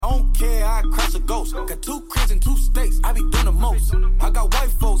ghost. Got 2 cribs and 2 states, I be doing the most. I got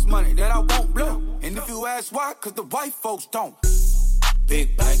white folks' money that I won't blow. And if you ask why, cause the white folks don't.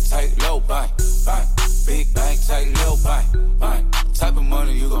 Big bank, tight, low bank, bank. Big bank, tight, low bank, bank. Type of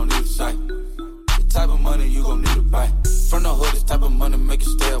money you gon' need a sight. The type of money you gon' need to buy. From the hood, this type of money make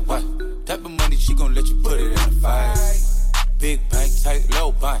you stay away. Type of money she gon' let you put it in the fight. Big bank, tight,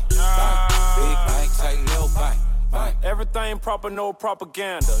 low bank, bank. Big bank, tight, low bank, bank. Everything proper, no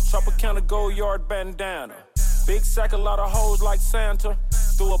propaganda. Tropicana gold yard bandana. Big sack, a lot of hoes like Santa.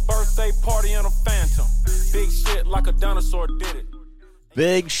 Threw a birthday party in a phantom. Big shit like a dinosaur did it.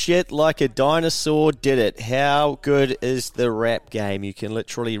 Big shit like a dinosaur did it. How good is the rap game? You can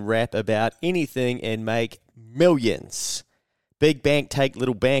literally rap about anything and make millions. Big Bank, Take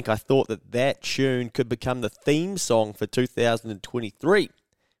Little Bank. I thought that tune could become the theme song for 2023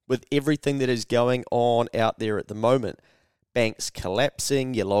 with everything that is going on out there at the moment. Banks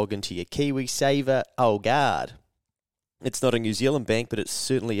collapsing, you log into your KiwiSaver, oh God. It's not a New Zealand bank, but it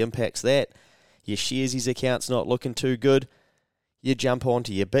certainly impacts that. Your Sharesies account's not looking too good. You jump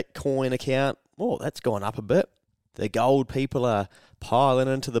onto your Bitcoin account, oh, that's gone up a bit. The gold people are piling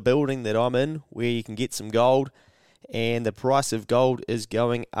into the building that I'm in where you can get some gold, and the price of gold is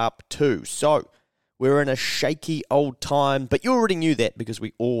going up too. So we're in a shaky old time, but you already knew that because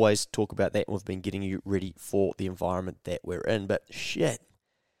we always talk about that and we've been getting you ready for the environment that we're in. But shit,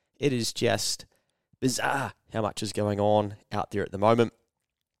 it is just bizarre how much is going on out there at the moment.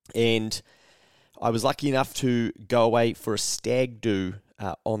 And I was lucky enough to go away for a stag do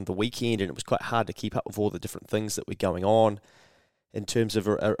on the weekend, and it was quite hard to keep up with all the different things that were going on in terms of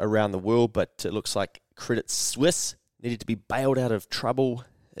around the world, but it looks like Credit Suisse needed to be bailed out of trouble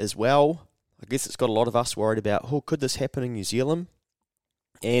as well. I guess it's got a lot of us worried about, could this happen in New Zealand?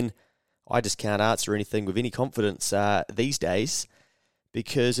 And I just can't answer anything with any confidence these days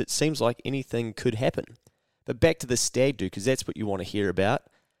because it seems like anything could happen. But back to the stag do, because that's what you want to hear about.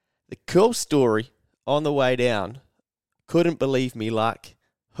 The cool story on the way down, couldn't believe me luck.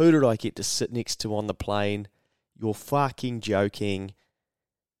 Who did I get to sit next to on the plane? You're fucking joking.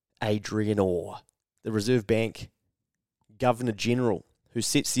 Adrian Orr, the Reserve Bank Governor General, who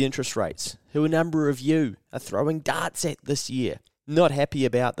sets the interest rates, who a number of you are throwing darts at this year. Not happy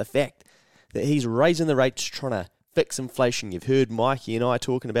about the fact that he's raising the rates trying to fix inflation. You've heard Mikey and I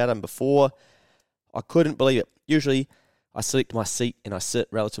talking about him before. I couldn't believe it. Usually I select my seat and I sit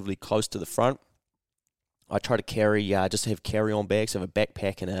relatively close to the front. I try to carry, just have carry-on bags, so I have a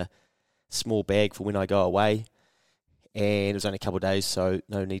backpack and a small bag for when I go away. And it was only a couple of days, so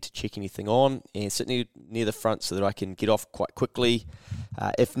no need to check anything on. And sit near the front so that I can get off quite quickly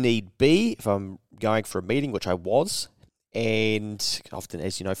if need be, if I'm going for a meeting, which I was. And often,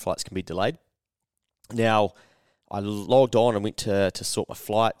 as you know, flights can be delayed. Now, I logged on and went to sort my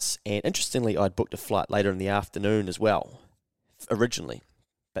flights, and interestingly, I'd booked a flight later in the afternoon as well, originally.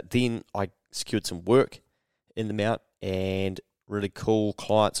 But then I secured some work in the Mount and really cool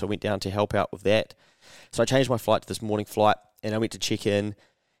clients, so I went down to help out with that. So I changed my flight to this morning flight, and I went to check in,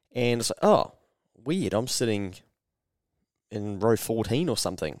 and it's like, oh, weird, I'm sitting in row 14 or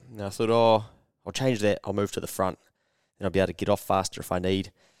something. And I thought, I'll change that, I'll move to the front, and I'll be able to get off faster if I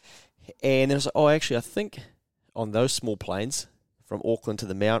need. And then I was like, actually, I think on those small planes from Auckland to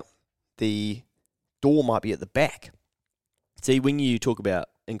the Mount, the door might be at the back. See, when you talk about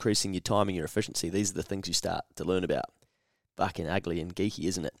increasing your time and your efficiency, these are the things you start to learn about. Fucking ugly and geeky,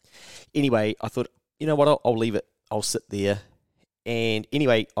 isn't it? Anyway, I thought, you know what, I'll leave it. I'll sit there. And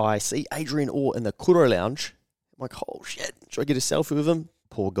anyway, I see Adrian Orr in the Kuro Lounge. I'm like, oh shit, should I get a selfie with him?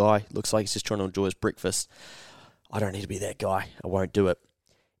 Poor guy. Looks like he's just trying to enjoy his breakfast. I don't need to be that guy. I won't do it.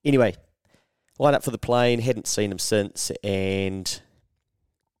 Anyway, line up for the plane, hadn't seen him since, and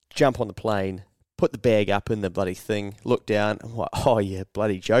jump on the plane, put the bag up in the bloody thing, look down, I'm like, oh yeah,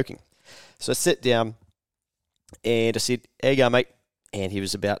 bloody joking. So I sit down, and I said, how you going, mate? And he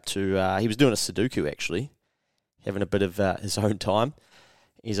was about to, he was doing a Sudoku actually, having a bit of his own time.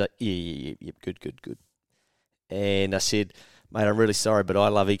 He's like, yeah, good. And I said, mate, I'm really sorry, but I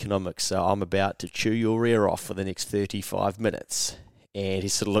love economics, so I'm about to chew your ear off for the next 35 minutes. And he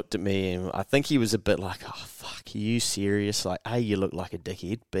sort of looked at me, and I think he was a bit like, oh, fuck, are you serious? Like, A, you look like a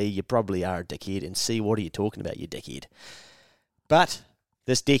dickhead. B, you probably are a dickhead. And C, what are you talking about, you dickhead? But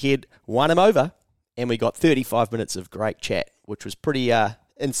this dickhead won him over, and we got 35 minutes of great chat, which was pretty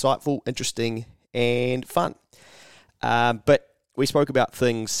insightful, interesting, and fun. But we spoke about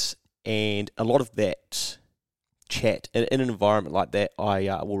things, and a lot of that chat, in an environment like that,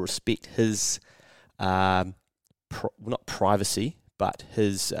 I will respect his, not privacy, but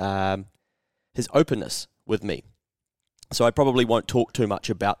his openness with me. So I probably won't talk too much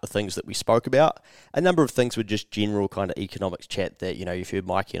about the things that we spoke about. A number of things were just general kind of economics chat that, you've heard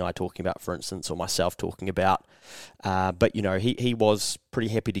Mikey and I talking about, for instance, or myself talking about. But, he was pretty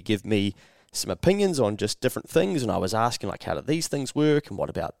happy to give me some opinions on just different things. And I was asking, like, how do these things work? And what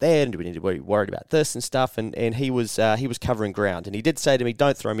about that? And do we need to be worried about this and stuff? And he was covering ground. And he did say to me,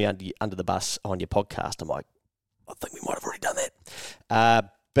 don't throw me under the bus on your podcast. I'm like, I think we might have already done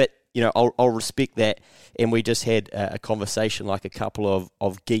that. But I'll respect that. And we just had a conversation like a couple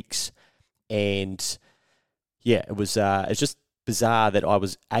of geeks. And yeah, it's just bizarre that I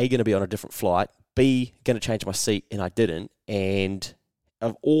was A, going to be on a different flight, B, going to change my seat, and I didn't. And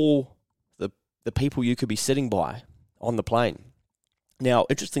of all the people you could be sitting by on the plane. Now,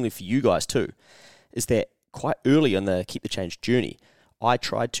 interestingly for you guys too, is that quite early in the Keep the Change journey, I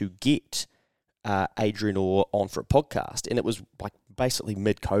tried to get Adrian Orr on for a podcast, and it was like basically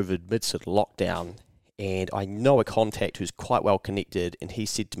mid-COVID, mid-sort of lockdown, and I know a contact who's quite well connected, and he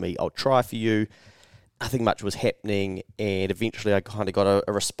said to me, I'll try for you. Nothing much was happening, and eventually I kind of got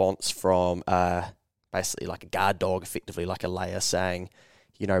a response from basically like a guard dog, effectively like a layer, saying,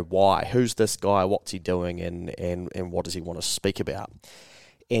 why? Who's this guy? What's he doing? And what does he want to speak about?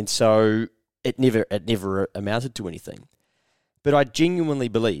 And so it never amounted to anything. But I genuinely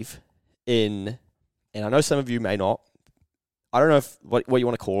believe in, and I know some of you may not, I don't know if what you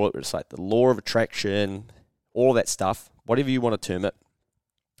want to call it, it's like the law of attraction, all of that stuff, whatever you want to term it.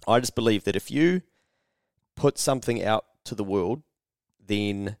 I just believe that if you put something out to the world,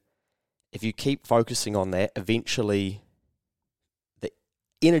 then if you keep focusing on that, eventually the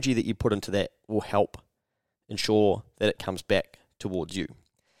energy that you put into that will help ensure that it comes back towards you.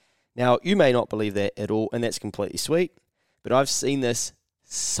 Now, you may not believe that at all, and that's completely sweet, but I've seen this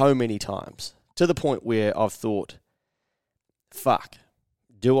so many times to the point where I've thought, fuck,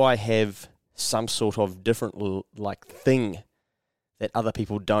 do I have some sort of different thing that other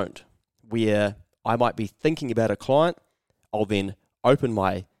people don't, where I might be thinking about a client, I'll then open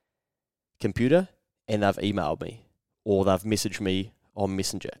my computer and they've emailed me or they've messaged me on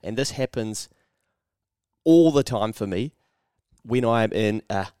Messenger. And this happens all the time for me when I'm in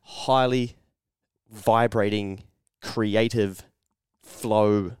a highly vibrating, creative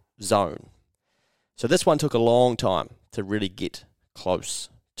flow zone. So this one took a long time to really get close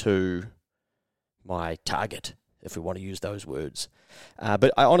to my target, if we want to use those words.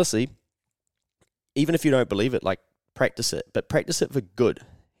 But I honestly, even if you don't believe it, practice it, but practice it for good.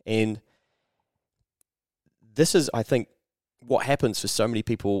 And this is, I think, what happens for so many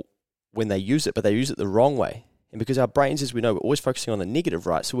people when they use it, but they use it the wrong way. And because our brains, as we know, we're always focusing on the negative,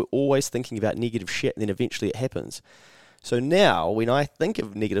 right? So we're always thinking about negative shit, and then eventually it happens. So now, when I think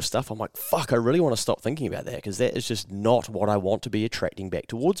of negative stuff, I'm like, fuck, I really want to stop thinking about that, because that is just not what I want to be attracting back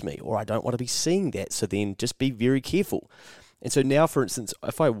towards me, or I don't want to be seeing that. So then just be very careful. And so now, for instance,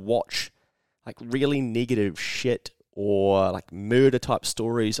 if I watch really negative shit or murder type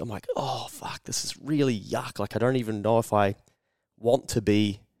stories, I'm like, oh, fuck, this is really yuck. I don't even know if I want to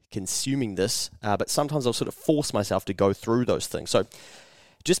be consuming this, but sometimes I'll sort of force myself to go through those things. So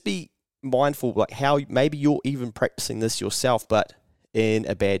just be mindful, how maybe you're even practicing this yourself, but in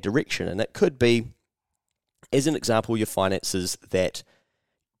a bad direction. And it could be, as an example, your finances, that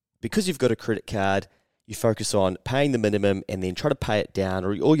because you've got a credit card, you focus on paying the minimum and then try to pay it down,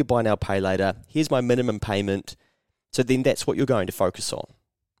 or you buy now, pay later. Here's my minimum payment. So then that's what you're going to focus on.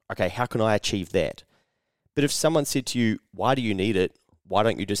 Okay, how can I achieve that? But if someone said to you, why do you need it? Why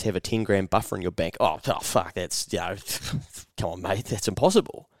don't you just have a 10 grand buffer in your bank? Oh fuck, that's, come on, mate, that's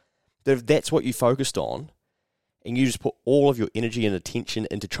impossible. But if that's what you focused on, and you just put all of your energy and attention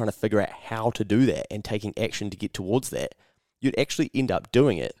into trying to figure out how to do that and taking action to get towards that, you'd actually end up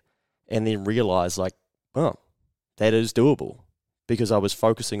doing it and then realize oh, that is doable because I was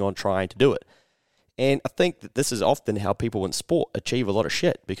focusing on trying to do it. And I think that this is often how people in sport achieve a lot of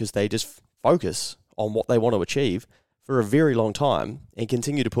shit, because they just focus on what they want to achieve for a very long time and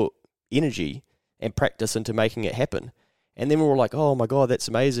continue to put energy and practice into making it happen. And then we're like, oh my God, that's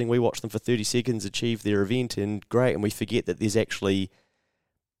amazing. We watched them for 30 seconds achieve their event and great. And we forget that there's actually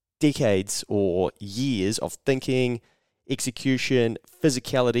decades or years of thinking, execution,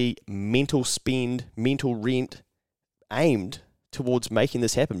 physicality, mental spend, mental rent aimed towards making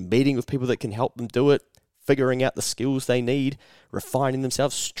this happen, meeting with people that can help them do it, figuring out the skills they need, refining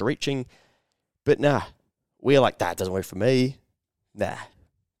themselves, stretching. But nah, we're like, that doesn't work for me. Nah,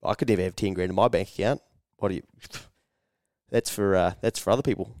 I could never have 10 grand in my bank account. What do you... That's for other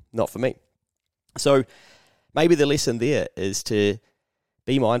people, not for me. So maybe the lesson there is to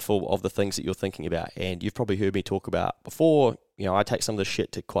be mindful of the things that you're thinking about. And you've probably heard me talk about before, I take some of this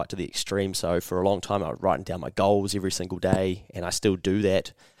shit to the extreme. So for a long time, I was writing down my goals every single day, and I still do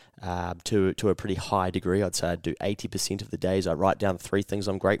that to a pretty high degree. I'd say I do 80% of the days. I write down 3 things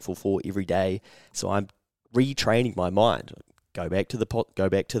I'm grateful for every day. So I'm retraining my mind. Go back to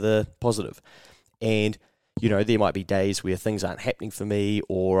the positive. And there might be days where things aren't happening for me,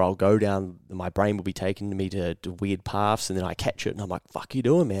 or I'll go down, my brain will be taking me to weird paths, and then I catch it, and I'm like, fuck you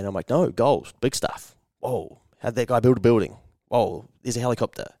doing, man? I'm like, no, goals, big stuff. Whoa, how'd that guy build a building? Whoa, there's a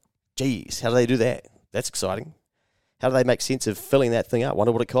helicopter. Jeez, how do they do that? That's exciting. How do they make sense of filling that thing up?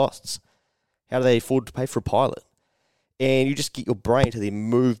 Wonder what it costs. How do they afford to pay for a pilot? And you just get your brain to then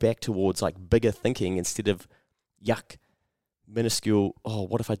move back towards like bigger thinking instead of yuck, minuscule, oh,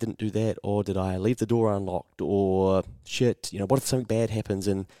 what if I didn't do that? Or did I leave the door unlocked? Or shit, what if something bad happens?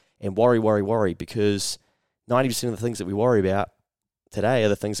 And worry, because 90% of the things that we worry about today are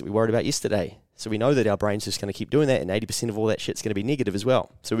the things that we worried about yesterday. So we know that our brain's just going to keep doing that, and 80% of all that shit's going to be negative as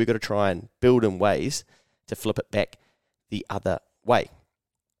well. So we've got to try and build in ways to flip it back the other way.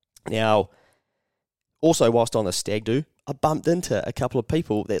 Now, also whilst on the stag do, I bumped into a couple of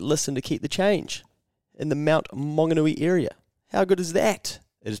people that listen to Keep the Change in the Mount Maunganui area. How good is that?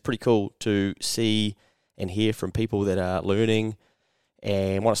 It is pretty cool to see and hear from people that are learning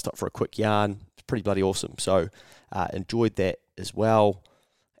and want to stop for a quick yarn. It's pretty bloody awesome. So enjoyed that as well,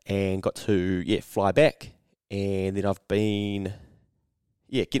 and got to fly back. And then I've been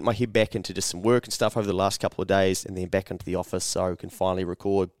getting my head back into just some work and stuff over the last couple of days, and then back into the office so I can finally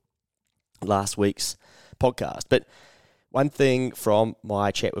record last week's podcast. But one thing from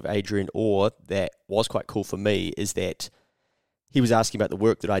my chat with Adrian Orr that was quite cool for me is that he was asking about the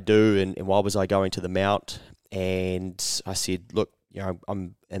work that I do and why was I going to the Mount. And I said, look,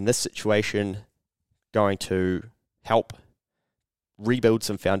 I'm in this situation going to help rebuild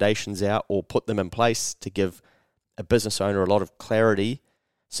some foundations out or put them in place to give a business owner a lot of clarity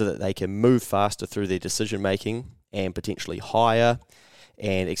so that they can move faster through their decision making and potentially hire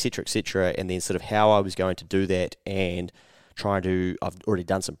and et cetera, and then sort of how I was going to do that, and I've already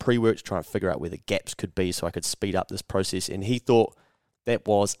done some pre-work to try and figure out where the gaps could be so I could speed up this process. And he thought that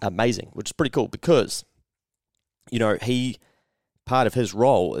was amazing, which is pretty cool because, part of his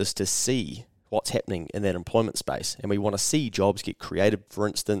role is to see what's happening in that employment space. And we want to see jobs get created, for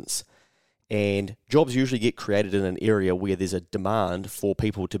instance, and jobs usually get created in an area where there's a demand for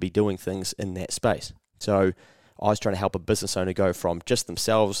people to be doing things in that space. So I was trying to help a business owner go from just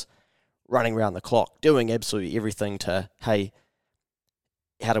themselves running around the clock, doing absolutely everything, to, hey,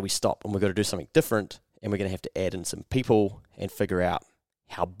 how do we stop? And we've got to do something different, and we're going to have to add in some people and figure out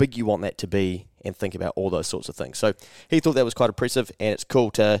how big you want that to be and think about all those sorts of things. So he thought that was quite impressive, and it's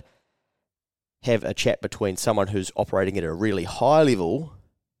cool to have a chat between someone who's operating at a really high level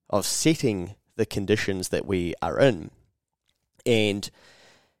of setting the conditions that we are in, and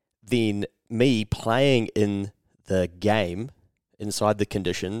then me playing in the game inside the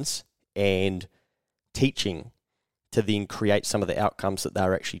conditions and teaching to then create some of the outcomes that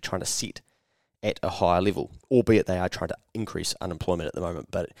they're actually trying to set at a higher level, albeit they are trying to increase unemployment at the moment.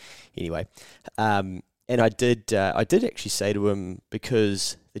 But anyway, and I did actually say to him,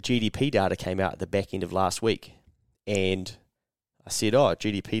 because the GDP data came out at the back end of last week, and I said,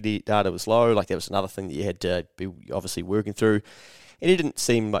 GDP data was low, like that was another thing that you had to be obviously working through. And he didn't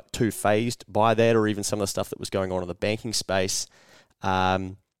seem like too phased by that, or even some of the stuff that was going on in the banking space.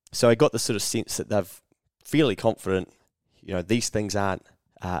 So I got the sort of sense that they're fairly confident, these things aren't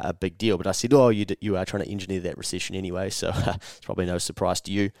a big deal. But I said, you are trying to engineer that recession anyway, so it's probably no surprise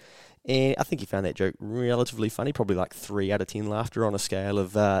to you. And I think he found that joke relatively funny, probably like 3 out of 10 laughter on a scale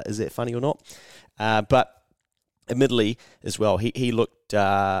of is that funny or not. But admittedly as well, he looked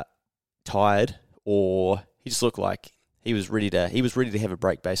tired, or he just looked like he was ready to have a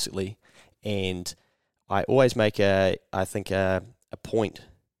break, basically. And I always make a point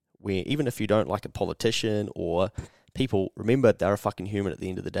where, even if you don't like a politician or people, remember they're a fucking human at the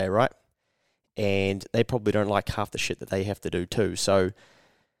end of the day, right? And they probably don't like half the shit that they have to do too. So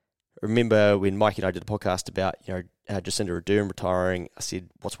remember when Mikey and I did a podcast about, Jacinda Ardern retiring, I said,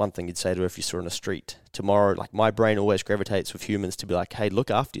 what's one thing you'd say to her if you saw her in the street tomorrow? Like, my brain always gravitates with humans to be like, hey,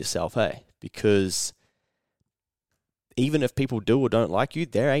 look after yourself, hey? Because even if people do or don't like you,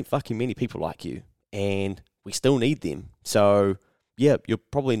 there ain't fucking many people like you, and we still need them. So yeah, you're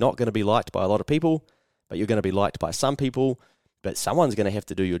probably not going to be liked by a lot of people, but you're going to be liked by some people, but someone's going to have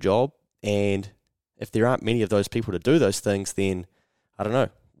to do your job. And if there aren't many of those people to do those things, then I don't know,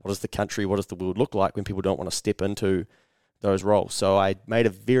 what does the country, what does the world look like when people don't want to step into those roles? So I made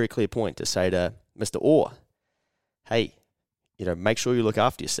a very clear point to say to Mr. Orr, hey, make sure you look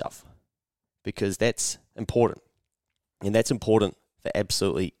after yourself, because that's important. And that's important for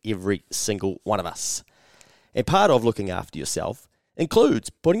absolutely every single one of us. And part of looking after yourself includes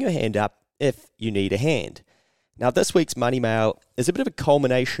putting your hand up if you need a hand. Now, this week's Money Mail is a bit of a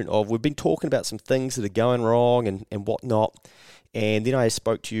culmination of, we've been talking about some things that are going wrong and whatnot. And then I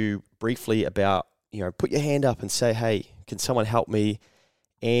spoke to you briefly about, put your hand up and say, hey, can someone help me?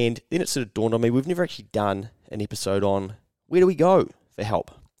 And then it sort of dawned on me, we've never actually done an episode on where do we go for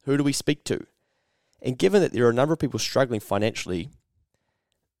help? Who do we speak to? And given that there are a number of people struggling financially,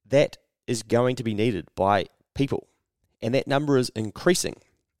 that is going to be needed by people. And that number is increasing.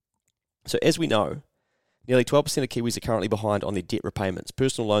 So as we know, nearly 12% of Kiwis are currently behind on their debt repayments,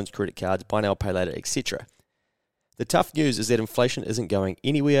 personal loans, credit cards, buy now, pay later, etc. The tough news is that inflation isn't going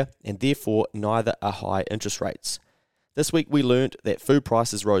anywhere, and therefore neither are high interest rates. This week we learned that food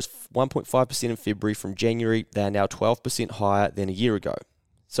prices rose 1.5% in February from January. They are now 12% higher than a year ago.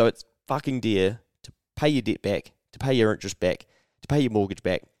 So it's fucking dear to pay your debt back, to pay your interest back, to pay your mortgage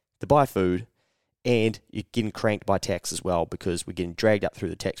back, to buy food, and you're getting cranked by tax as well because we're getting dragged up through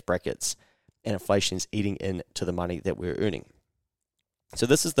the tax brackets and inflation is eating into the money that we're earning. So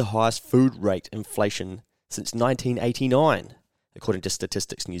this is the highest food rate inflation since 1989, according to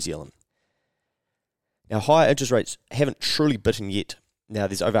Statistics New Zealand. Now, higher interest rates haven't truly bitten yet. Now,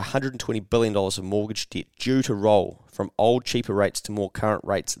 there's over $120 billion of mortgage debt due to roll from old, cheaper rates to more current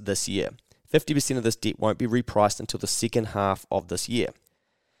rates this year. 50% of this debt won't be repriced until the second half of this year.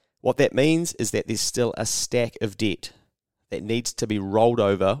 What that means is that there's still a stack of debt that needs to be rolled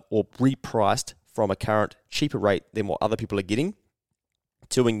over or repriced from a current, cheaper rate than what other people are getting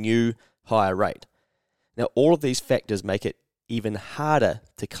to a new, higher rate. Now, all of these factors make it even harder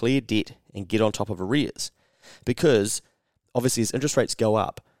to clear debt and get on top of arrears because, obviously, as interest rates go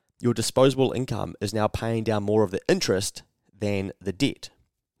up, your disposable income is now paying down more of the interest than the debt.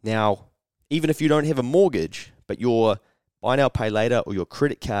 Now, even if you don't have a mortgage, but your buy now, pay later, or your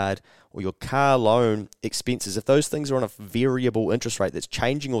credit card, or your car loan expenses, if those things are on a variable interest rate that's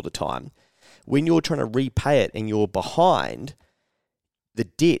changing all the time, when you're trying to repay it and you're behind, the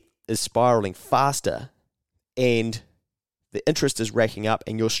debt is spiraling faster and the interest is racking up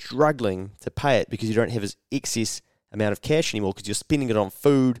and you're struggling to pay it because you don't have as excess amount of cash anymore because you're spending it on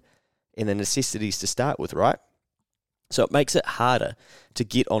food and the necessities to start with, right? So it makes it harder to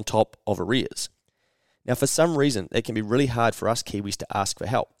get on top of arrears. Now, for some reason, it can be really hard for us Kiwis to ask for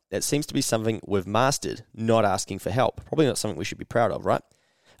help. That seems to be something we've mastered, not asking for help. Probably not something we should be proud of, right?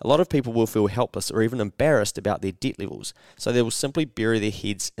 A lot of people will feel helpless or even embarrassed about their debt levels, so they will simply bury their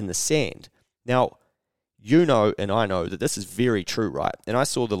heads in the sand. Now, you know and I know that this is very true, right? And I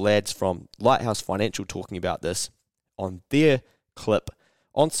saw the lads from Lighthouse Financial talking about this on their clip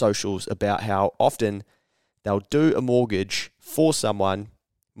on socials about how often they'll do a mortgage for someone.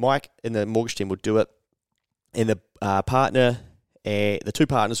 Mike and the mortgage team will do it, and the the two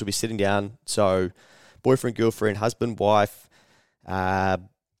partners will be sitting down. So boyfriend, girlfriend, husband, wife, or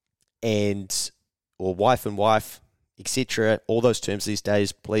wife and wife, etc. All those terms these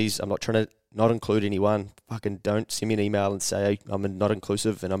days. Please, I'm not trying to not include anyone. Fucking don't send me an email and say I'm not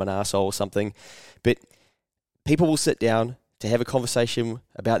inclusive and I'm an asshole or something. But people will sit down to have a conversation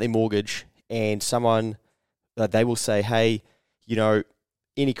about their mortgage, and someone they will say, "Hey,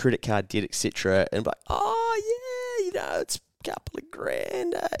 any credit card debt, etc." And I'm like, "Oh yeah, it's a couple of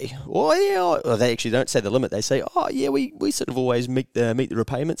grand, eh?" Or they actually don't say the limit. They say, "Oh yeah, we sort of always meet the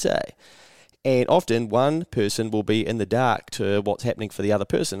repayments, eh?" And often one person will be in the dark to what's happening for the other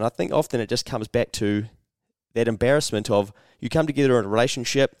person. And I think often it just comes back to that embarrassment of you come together in a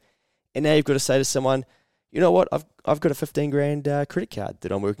relationship and now you've got to say to someone, "You know what, I've got a 15 grand credit card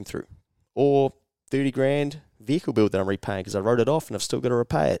that I'm working through, or 30 grand vehicle bill that I'm repaying because I wrote it off and I've still got to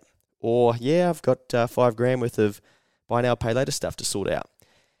repay it. Or, yeah, I've got 5 grand worth of buy now, pay later stuff to sort out."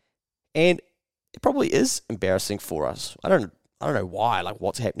 And it probably is embarrassing for us. I don't know why, like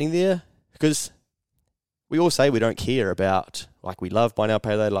what's happening there. Because we all say we don't care about, like we love buy now,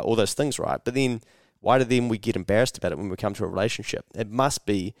 pay later, like all those things, right? But then why do then we get embarrassed about it when we come to a relationship? It must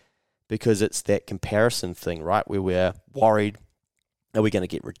be because it's that comparison thing, right? Where we're worried, are we going to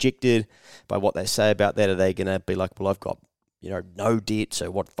get rejected by what they say about that? Are they going to be like, well, I've got, no debt, so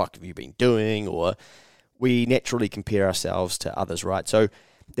what the fuck have you been doing? Or we naturally compare ourselves to others, right? So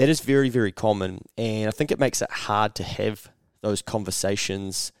that is very, very common. And I think it makes it hard to have those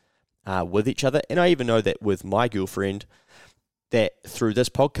conversations with each other. And I even know that with my girlfriend, that through this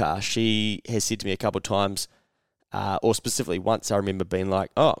podcast, she has said to me a couple of times, or specifically once, I remember being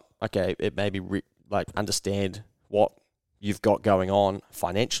like, "Oh, okay, it made me understand what you've got going on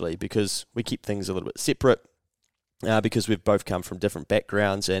financially," because we keep things a little bit separate, because we've both come from different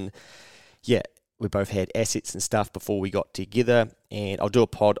backgrounds. And yeah, we both had assets and stuff before we got together, and I'll do a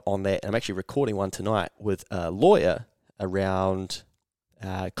pod on that. And I'm actually recording one tonight with a lawyer around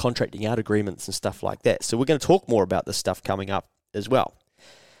contracting out agreements and stuff like that. So we're going to talk more about this stuff coming up as well.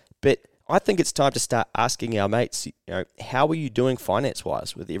 But I think it's time to start asking our mates, how are you doing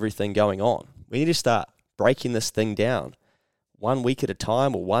finance-wise with everything going on? We need to start breaking this thing down 1 week at a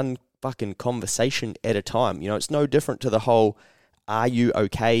time or one fucking conversation at a time. It's no different to the whole "Are you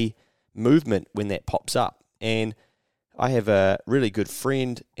okay?" movement when that pops up. And I have a really good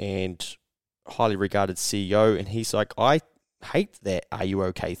friend and highly regarded CEO, and he's like, I hate that "Are you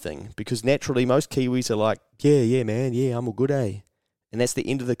okay?" thing, because naturally most Kiwis are like, yeah, man, yeah, I'm all good, eh? And that's the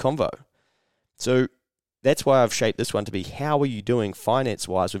end of the convo. So that's why I've shaped this one to be, how are you doing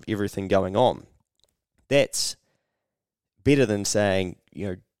finance-wise with everything going on? That's better than saying,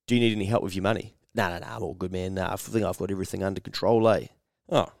 do you need any help with your money? No, I'm all good, man. I think I've got everything under control, eh?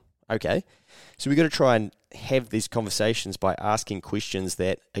 Oh, okay. So we've got to try and have these conversations by asking questions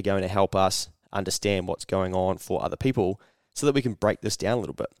that are going to help us understand what's going on for other people so that we can break this down a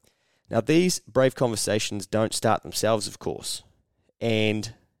little bit. Now, these brave conversations don't start themselves, of course.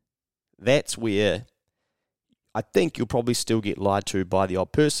 And that's where I think you'll probably still get lied to by the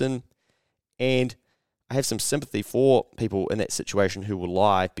odd person. And I have some sympathy for people in that situation who will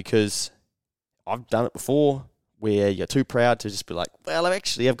lie, because I've done it before, where you're too proud to just be like, well,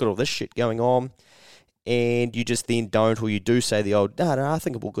 I've got all this shit going on. And you just then don't, or you do say the old, no, I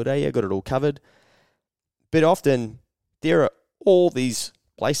think I'm all good, I got it all covered. But often there are all these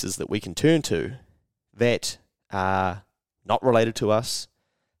places that we can turn to that are not related to us.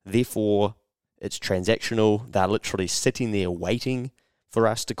 Therefore, it's transactional. They're literally sitting there waiting for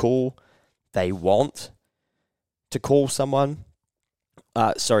us to call. They want to call someone,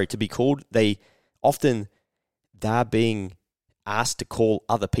 to be called. They're being asked to call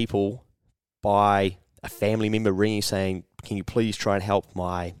other people by a family member ringing saying, can you please try and help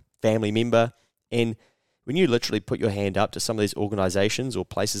my family member? And when you literally put your hand up to some of these organizations or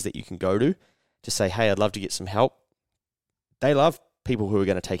places that you can go to say, hey, I'd love to get some help, they love people who are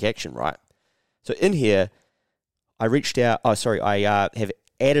going to take action, right? So in here, I have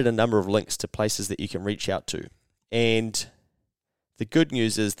added a number of links to places that you can reach out to. And the good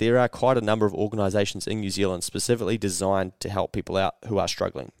news is there are quite a number of organizations in New Zealand specifically designed to help people out who are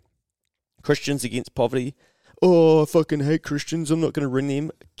struggling. Christians Against Poverty. Oh, I fucking hate Christians. I'm not going to ring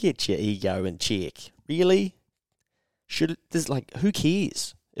them. Get your ego in check. Really? Who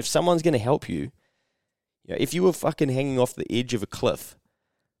cares? If someone's going to help you, if you were fucking hanging off the edge of a cliff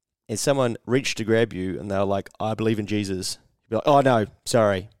and someone reached to grab you and they were like, I believe in Jesus, you'd be like, oh no,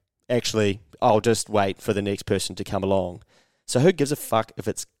 sorry. Actually, I'll just wait for the next person to come along. So who gives a fuck if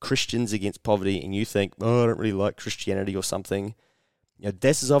it's Christians Against Poverty and you think, oh, I don't really like Christianity or something?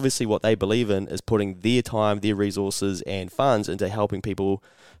 This is obviously what they believe in, is putting their time, their resources and funds into helping people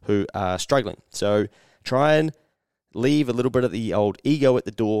who are struggling. So try and leave a little bit of the old ego at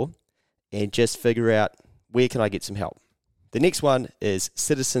the door and just figure out, where can I get some help? The next one is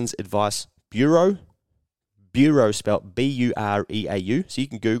Citizens Advice Bureau. Bureau spelled B-U-R-E-A-U. So you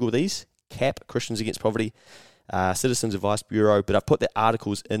can Google these. CAP, Christians Against Poverty, Citizens Advice Bureau. But I've put the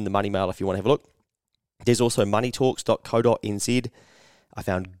articles in the Money Mail if you want to have a look. There's also moneytalks.co.nz. I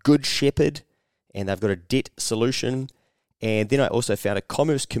found Good Shepherd, and they've got a debt solution. And then I also found a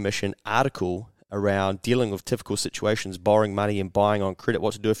Commerce Commission article around dealing with typical situations, borrowing money and buying on credit,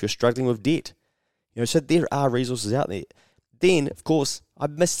 what to do if you're struggling with debt. So there are resources out there. Then, of course, I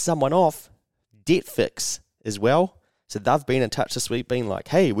missed someone off, Debt Fix as well. So they've been in touch this week, being like,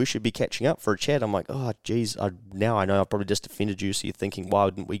 hey, we should be catching up for a chat. I'm like, oh, geez, now I know I probably just offended you, so you're thinking, why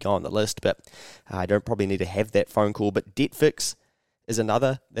didn't we go on the list? But I don't probably need to have that phone call. But Debt Fix is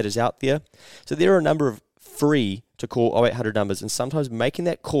another that is out there. So there are a number of free to call 0800 numbers, and sometimes making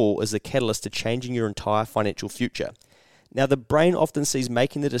that call is the catalyst to changing your entire financial future. Now, the brain often sees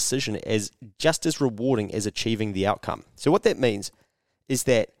making the decision as just as rewarding as achieving the outcome. So what that means is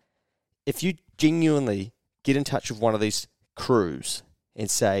that if you genuinely get in touch with one of these crews and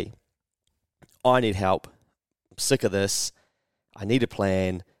say, I need help, I'm sick of this, I need a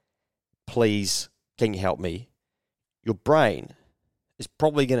plan, please, can you help me? Your brain is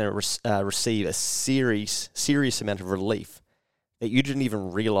probably going to receive a serious amount of relief that you didn't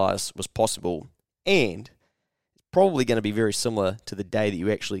even realize was possible, and probably going to be very similar to the day that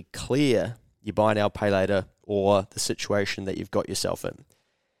you actually clear your buy now, pay later, or the situation that you've got yourself in.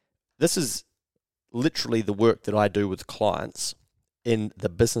 This is literally the work that I do with clients in the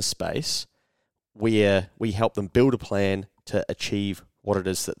business space, where we help them build a plan to achieve what it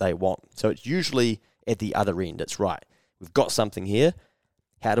is that they want. So it's usually at the other end. It's right. We've got something here.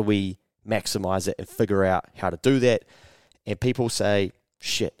 How do we maximize it and figure out how to do that. And people say,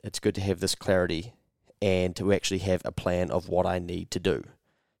 shit, it's good to have this clarity and to actually have a plan of what I need to do.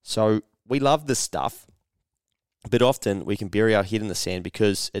 So we love this stuff, but often we can bury our head in the sand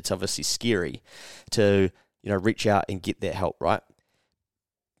because it's obviously scary to, reach out and get that help, right?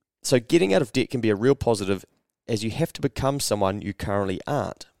 So getting out of debt can be a real positive, as you have to become someone you currently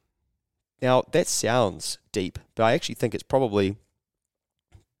aren't. Now, that sounds deep, but I actually think it's probably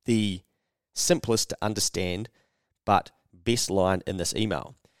the simplest to understand, but best line in this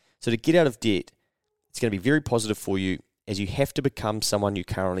email. So to get out of debt, it's going to be very positive for you, as you have to become someone you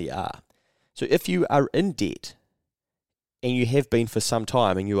currently are. So if you are in debt, and you have been for some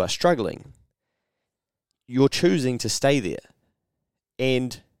time, and you are struggling, you're choosing to stay there.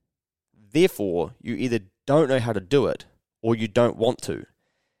 And therefore, you either don't know how to do it, or you don't want to.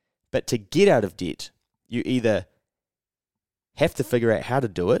 But to get out of debt, you either have to figure out how to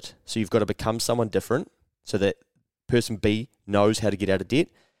do it, so you've got to become someone different, so that person B knows how to get out of debt,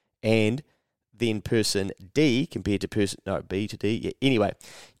 and then person D compared to B to D. Yeah, anyway,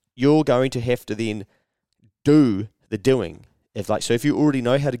 you're going to have to then do the doing. If you already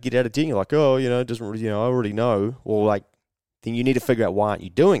know how to get out of debt, you're like, it doesn't really, I already know, or then you need to figure out why aren't you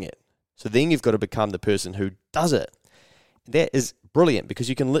doing it. So then you've got to become the person who does it. That is brilliant, because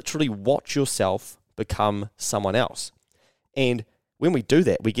you can literally watch yourself become someone else. And when we do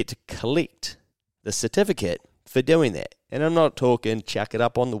that, we get to collect the certificate for doing that. And I'm not talking chuck it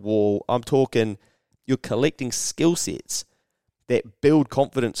up on the wall. I'm talking you're collecting skill sets that build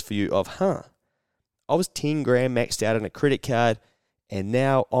confidence for you of, I was 10 grand maxed out on a credit card and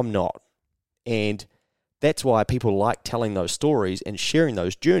now I'm not. And that's why people like telling those stories and sharing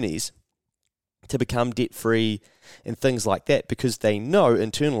those journeys to become debt-free and things like that, because they know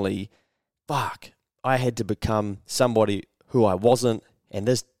internally, fuck, I had to become somebody who I wasn't, and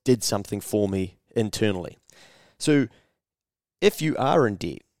this did something for me internally. So if you are in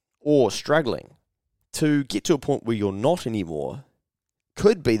debt or struggling, to get to a point where you're not anymore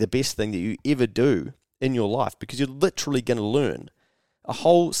could be the best thing that you ever do in your life, because you're literally going to learn a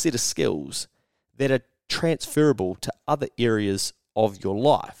whole set of skills that are transferable to other areas of your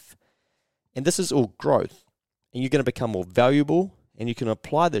life. And this is all growth, and you're going to become more valuable, and you can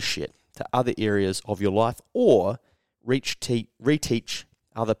apply this shit to other areas of your life, or reteach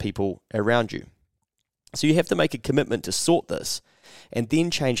other people around you. So you have to make a commitment to sort this, and then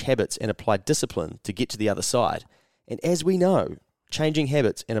change habits and apply discipline to get to the other side. And as we know, changing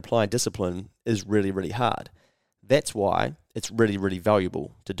habits and applying discipline is really, really hard. That's why it's really, really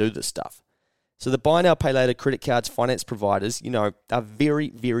valuable to do this stuff. So the buy now, pay later credit cards, finance providers, are very,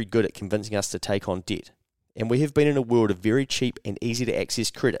 very good at convincing us to take on debt. And we have been in a world of very cheap and easy to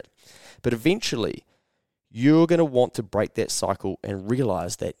access credit. But eventually, you're going to want to break that cycle and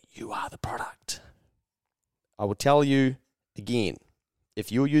realize that you are the product. I will tell you again,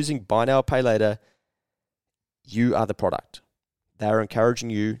 if you're using buy now, pay later, you are the product. They are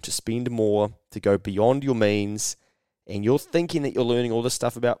encouraging you to spend more, to go beyond your means, and you're thinking that you're learning all this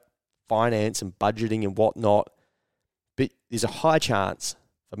stuff about finance and budgeting and whatnot, but there's a high chance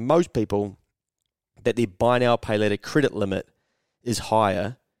for most people that their buy now, pay later credit limit is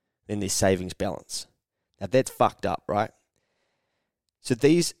higher than their savings balance. Now that's fucked up, right? So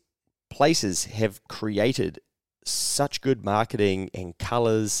these places have created such good marketing and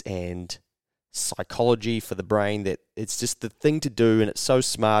colors and psychology for the brain that it's just the thing to do, and it's so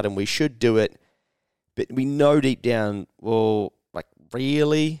smart and we should do it. But we know deep down, well,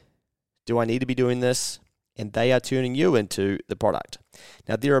 really? Do I need to be doing this? And they are turning you into the product.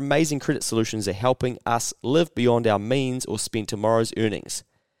 Now, their amazing credit solutions are helping us live beyond our means or spend tomorrow's earnings.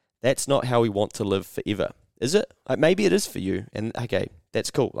 That's not how we want to live forever, is it? Maybe it is for you, and okay, that's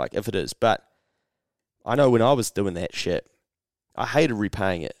cool, if it is. But I know when I was doing that shit, I hated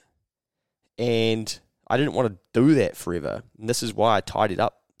repaying it. And I didn't want to do that forever. And this is why I tidied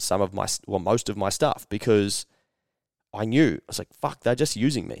up most of my stuff, because I knew, I was like, fuck, they're just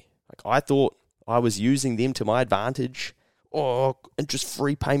using me. I thought I was using them to my advantage. Oh,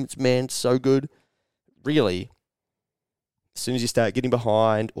 interest-free payments, man, so good. Really, as soon as you start getting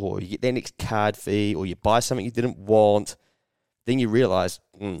behind, or you get that next card fee, or you buy something you didn't want, then you realize,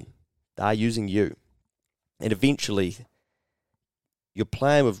 they're using you. And eventually, you're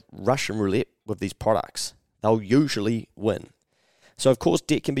playing with Russian roulette with these products. They'll usually win. So, of course,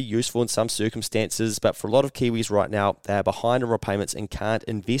 debt can be useful in some circumstances, but for a lot of Kiwis right now, they are behind on repayments and can't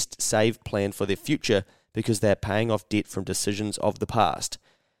invest, save, plan for their future because they're paying off debt from decisions of the past.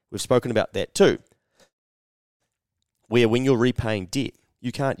 We've spoken about that too, where when you're repaying debt,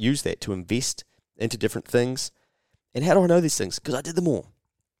 you can't use that to invest into different things. And how do I know these things? Because I did them all.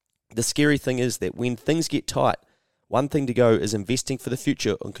 The scary thing is that when things get tight, one thing to go is investing for the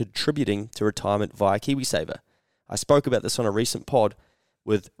future and contributing to retirement via KiwiSaver. I spoke about this on a recent pod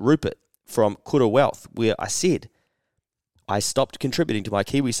with Rupert from Kura Wealth, where I said I stopped contributing to my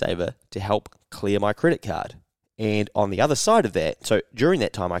KiwiSaver to help clear my credit card. And on the other side of that, so during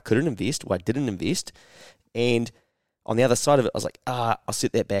that time I couldn't invest, or I didn't invest, and on the other side of it, I was like, I'll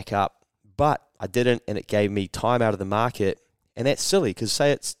set that back up. But I didn't, and it gave me time out of the market. And that's silly, because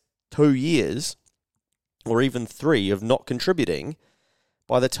say it's 2 years or even 3 of not contributing,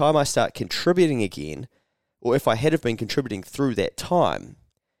 by the time I start contributing again, or if I had have been contributing through that time,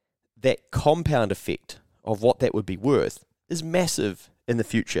 that compound effect of what that would be worth is massive in the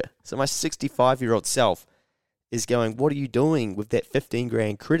future. So my 65-year-old self is going, what are you doing with that 15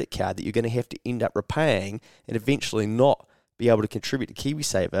 grand credit card that you're going to have to end up repaying and eventually not be able to contribute to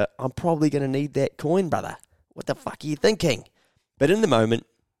KiwiSaver? I'm probably going to need that coin, brother. What the fuck are you thinking? But in the moment,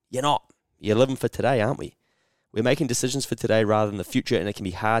 you're not. You're living for today, aren't we? We're making decisions for today rather than the future, and it can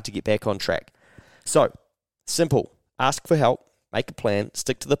be hard to get back on track. So, simple. Ask for help, make a plan,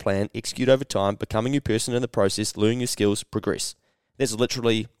 stick to the plan, execute over time, become a new person in the process, learn your skills, progress. That's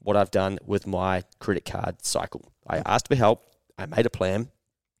literally what I've done with my credit card cycle. I asked for help, I made a plan,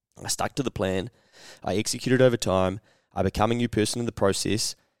 I stuck to the plan, I executed over time, I became a new person in the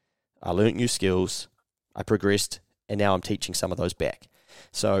process, I learned new skills, I progressed, and now I'm teaching some of those back.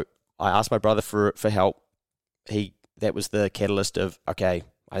 So I asked my brother for help. That was the catalyst of, okay,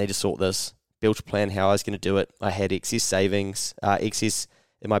 I need to sort this, built a plan how I was going to do it. I had excess savings, excess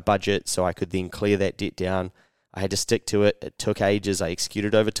in my budget, so I could then clear that debt down. I had to stick to it. It took ages. I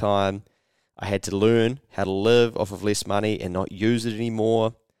executed over time. I had to learn how to live off of less money and not use it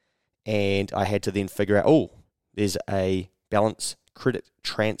anymore. And I had to then figure out, there's a balance credit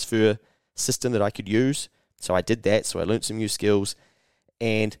transfer system that I could use. So I did that. So I learned some new skills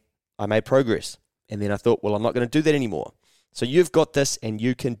and I made progress. And then I thought, I'm not going to do that anymore. So you've got this and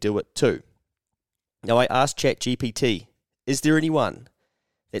you can do it too. Now I asked ChatGPT, is there anyone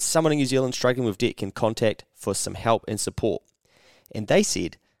that someone in New Zealand struggling with debt can contact for some help and support? And they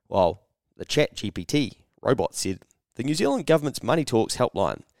said, the ChatGPT robot said, the New Zealand Government's Money Talks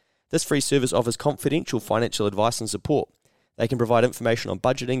helpline. This free service offers confidential financial advice and support. They can provide information on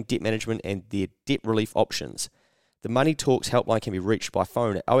budgeting, debt management, and their debt relief options. The Money Talks helpline can be reached by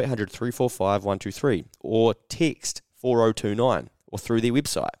phone at 0800 345 123 or text 4029 or through their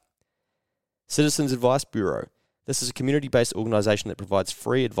website. Citizens Advice Bureau. This is a community-based organisation that provides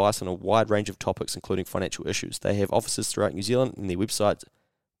free advice on a wide range of topics, including financial issues. They have offices throughout New Zealand, and their website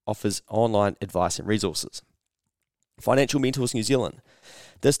offers online advice and resources. Financial Mentors New Zealand.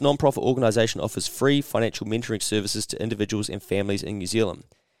 This non-profit organisation offers free financial mentoring services to individuals and families in New Zealand.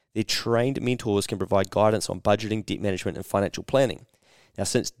 Their trained mentors can provide guidance on budgeting, debt management, and financial planning. Now,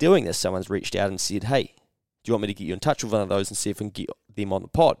 since doing this, someone's reached out and said, hey, do you want me to get you in touch with one of those and see if we can get them on the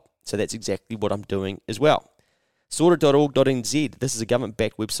pod? So that's exactly what I'm doing as well. Sorted.org.nz. This is a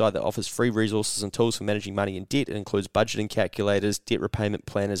government-backed website that offers free resources and tools for managing money and debt. It includes budgeting calculators, debt repayment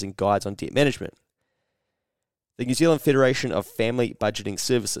planners, and guides on debt management. The New Zealand Federation of Family Budgeting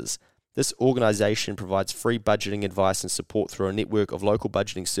Services. This organisation provides free budgeting advice and support through a network of local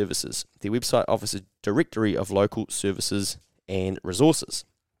budgeting services. Their website offers a directory of local services and resources.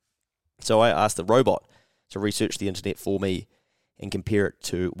 So I asked the robot to research the internet for me and compare it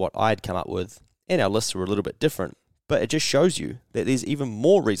to what I had come up with, and our lists were a little bit different, but it just shows you that there's even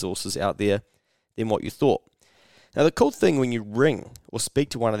more resources out there than what you thought. Now, the cool thing when you ring or speak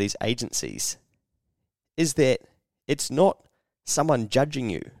to one of these agencies is that it's not someone judging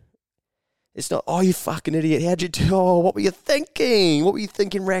you. It's not, you fucking idiot, how'd you do, what were you thinking? What were you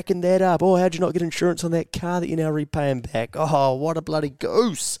thinking racking that up? How'd you not get insurance on that car that you're now repaying back? What a bloody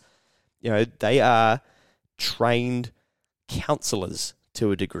goose. They are trained counsellors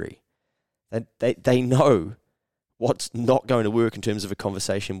to a degree. They know what's not going to work in terms of a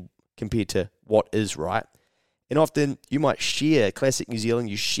conversation compared to what is right. And often you might share, classic New Zealand,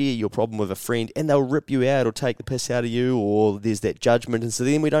 you share your problem with a friend and they'll rip you out or take the piss out of you, or there's that judgment, and so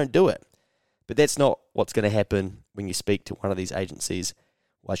then we don't do it. But that's not what's going to happen when you speak to one of these agencies.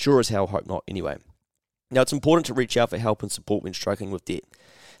 Well, I sure as hell hope not anyway. Now, it's important to reach out for help and support when struggling with debt.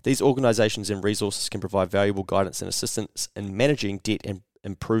 These organisations and resources can provide valuable guidance and assistance in managing debt and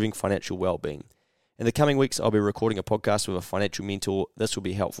improving financial well-being. In the coming weeks, I'll be recording a podcast with a financial mentor. This will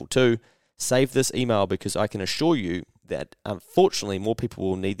be helpful too. Save this email because I can assure you that, unfortunately, more people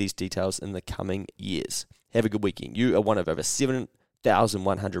will need these details in the coming years. Have a good weekend. You are one of over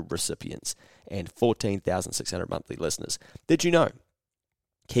 7,100 recipients and 14,600 monthly listeners. Did you know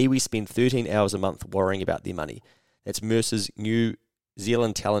Kiwis spend 13 hours a month worrying about their money? That's Mercer's new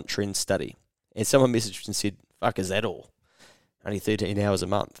Zealand Talent Trend Study. And someone messaged and said, fuck, is that all? Only 13 hours a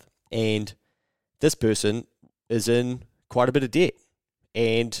month. And this person is in quite a bit of debt.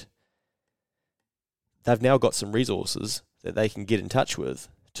 And they've now got some resources that they can get in touch with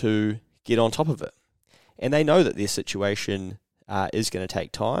to get on top of it. And they know that their situation is going to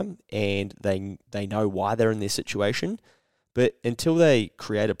take time, and they know why they're in their situation. But until they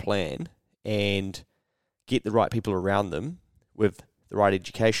create a plan and get the right people around them with the right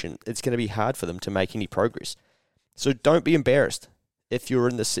education, it's going to be hard for them to make any progress. So don't be embarrassed. If you're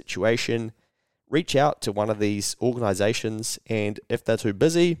in this situation, reach out to one of these organizations, and if they're too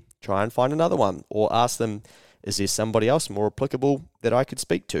busy, try and find another one, or ask them, is there somebody else more applicable that I could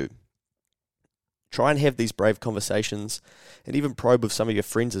speak to? Try and have these brave conversations, and even probe with some of your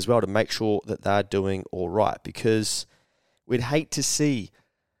friends as well to make sure that they're doing all right, because we'd hate to see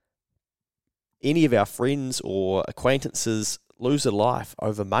any of our friends or acquaintances lose a life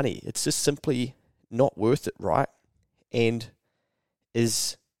over money. It's just simply not worth it, right? And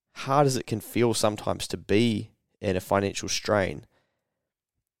as hard as it can feel sometimes to be in a financial strain,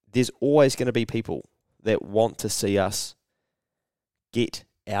 there's always going to be people that want to see us get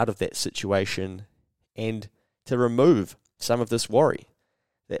out of that situation and to remove some of this worry.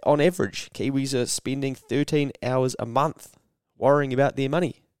 That on average, Kiwis are spending 13 hours a month worrying about their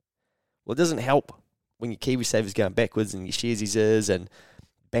money. Well, it doesn't help when your KiwiSaver's going backwards and your Sharesies is and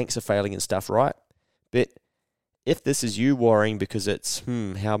banks are failing and stuff, right? But if this is you worrying because it's,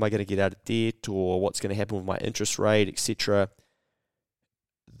 how am I going to get out of debt, or what's going to happen with my interest rate, etc.,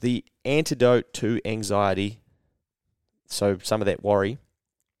 the antidote to anxiety, so some of that worry,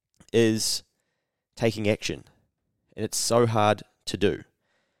 is taking action. And it's so hard to do.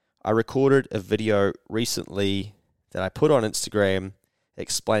 I recorded a video recently that I put on Instagram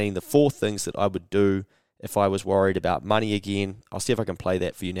explaining the 4 things that I would do if I was worried about money again. I'll see if I can play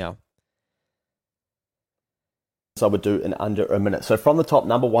that for you now. I would do in under a minute. So from the top,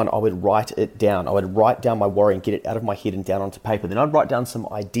 number 1, I would write it down. I would write down my worry and get it out of my head and down onto paper. Then I'd write down some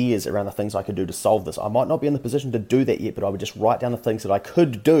ideas around the things I could do to solve this. I might not be in the position to do that yet, but I would just write down the things that I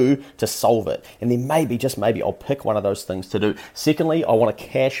could do to solve it. And then maybe, just maybe, I'll pick one of those things to do. Secondly, I want a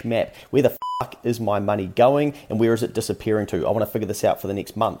cash map. Where the fuck is my money going and where is it disappearing to? I want to figure this out for the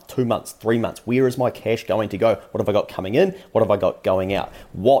next month, 2 months, 3 months. Where is my cash going to go? What have I got coming in? What have I got going out?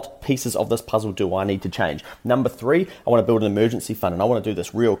 What pieces of this puzzle do I need to change? Number 3, I want to build an emergency fund, and I want to do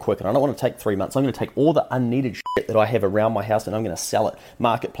this real quick, and I don't want to take 3 months. I'm going to take all the unneeded shit that I have around my house and I'm going to sell it.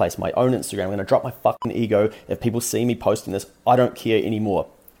 Marketplace, my own Instagram. I'm going to drop my fucking ego. If people see me posting this, I don't care anymore.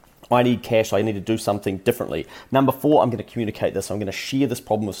 I need cash. I need to do something differently. Number 4, I'm going to communicate this. I'm going to share this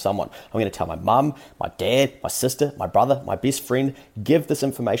problem with someone. I'm going to tell my mum, my dad, my sister, my brother, my best friend, give this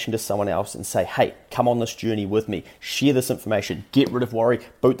information to someone else and say, hey, come on this journey with me. Share this information. Get rid of worry.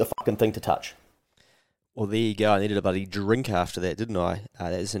 Boot the fucking thing to touch. Well, there you go. I needed a bloody drink after that, didn't I?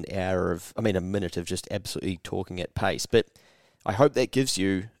 That is a minute of just absolutely talking at pace. But I hope that gives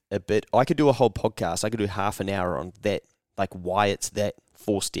you a bit. I could do a whole podcast. I could do half an hour on that, like why it's that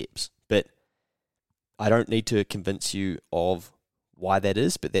 4 steps. But I don't need to convince you of why that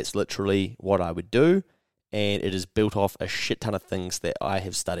is, but that's literally what I would do. And it is built off a shit ton of things that I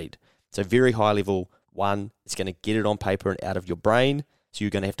have studied. So very high level. 1, it's going to get it on paper and out of your brain. So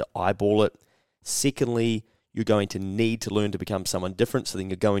you're going to have to eyeball it. Secondly, you're going to need to learn to become someone different. So then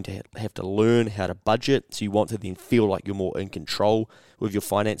you're going to have to learn how to budget. So you want to then feel like you're more in control with your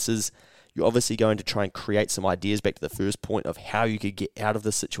finances. You're obviously going to try and create some ideas back to the first point of how you could get out of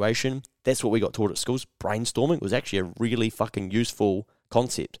this situation. That's what we got taught at schools. Brainstorming was actually a really fucking useful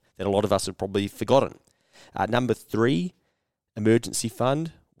concept that a lot of us have probably forgotten. Number 3, emergency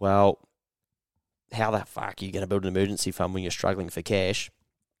fund. Well, how the fuck are you going to build an emergency fund when you're struggling for cash?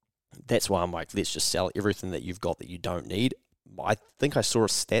 That's why I'm like, let's just sell everything that you've got that you don't need. I think I saw a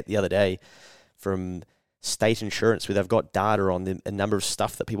stat the other day from State Insurance where they've got data on the number of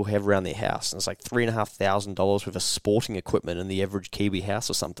stuff that people have around their house. And it's like $3,500 worth of sporting equipment in the average Kiwi house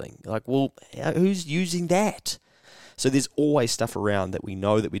or something. Like, well, who's using that? So there's always stuff around that we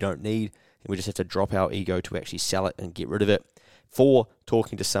know that we don't need, and we just have to drop our ego to actually sell it and get rid of it. 4,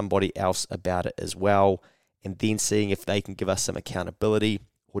 talking to somebody else about it as well, and then seeing if they can give us some accountability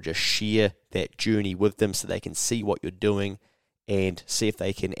or just share that journey with them so they can see what you're doing and see if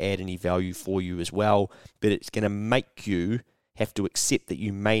they can add any value for you as well. But it's going to make you have to accept that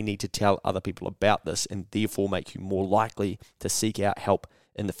you may need to tell other people about this, and therefore make you more likely to seek out help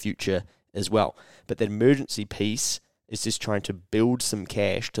in the future as well. But that emergency piece is just trying to build some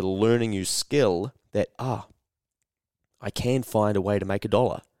cash to learn a new skill that, I can find a way to make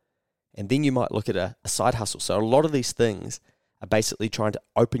 $1. And then you might look at a side hustle. So a lot of these things are basically trying to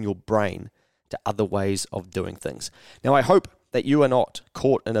open your brain to other ways of doing things. Now, I hope that you are not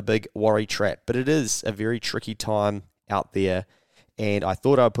caught in a big worry trap, but it is a very tricky time out there, and I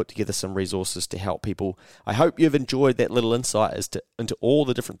thought I would put together some resources to help people. I hope you've enjoyed that little insight into all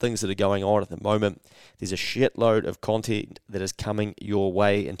the different things that are going on at the moment. There's a shitload of content that is coming your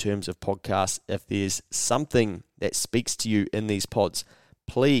way in terms of podcasts. If there's something that speaks to you in these pods,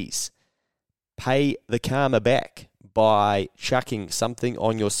 please pay the karma back by chucking something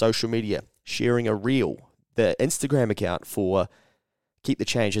on your social media, sharing a reel. The Instagram account for Keep the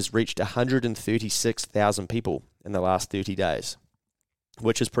Change has reached 136,000 people in the last 30 days,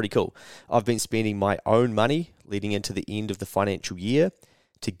 which is pretty cool. I've been spending my own money leading into the end of the financial year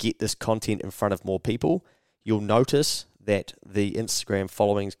to get this content in front of more people. You'll notice that the Instagram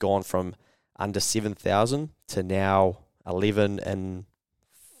following's gone from under 7,000 to now 11 and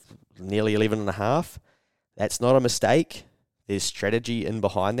nearly 11.5. That's not a mistake. There's strategy in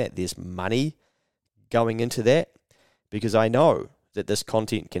behind that. There's money going into that because I know that this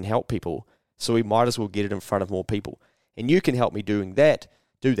content can help people. So we might as well get it in front of more people. And you can help me do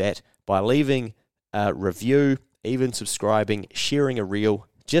that by leaving a review, even subscribing, sharing a reel,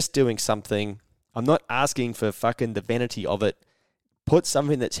 just doing something. I'm not asking for fucking the vanity of it. Put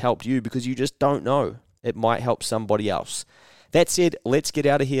something that's helped you because you just don't know. It might help somebody else. That said, let's get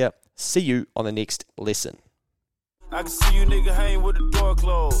out of here. See you on the next lesson. I can see you nigga hang with the door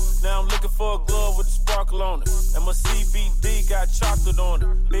closed. Now I'm looking for a glove with a sparkle on it. And my CBD got chocolate on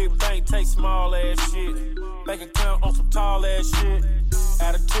it. Big bank take small ass shit. Bank account on some tall ass shit.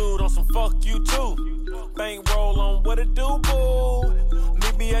 Attitude on some fuck you too. Bank roll on what it do, boo.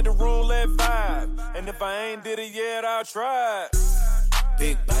 Meet me at the roulette vibe. And if I ain't did it yet, I'll try.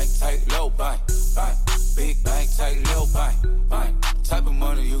 Big bank, take low bank, bank. Big bank, take low bank, bank. Type of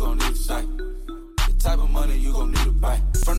money you gon' need to say. Type of money you gon' need to buy. From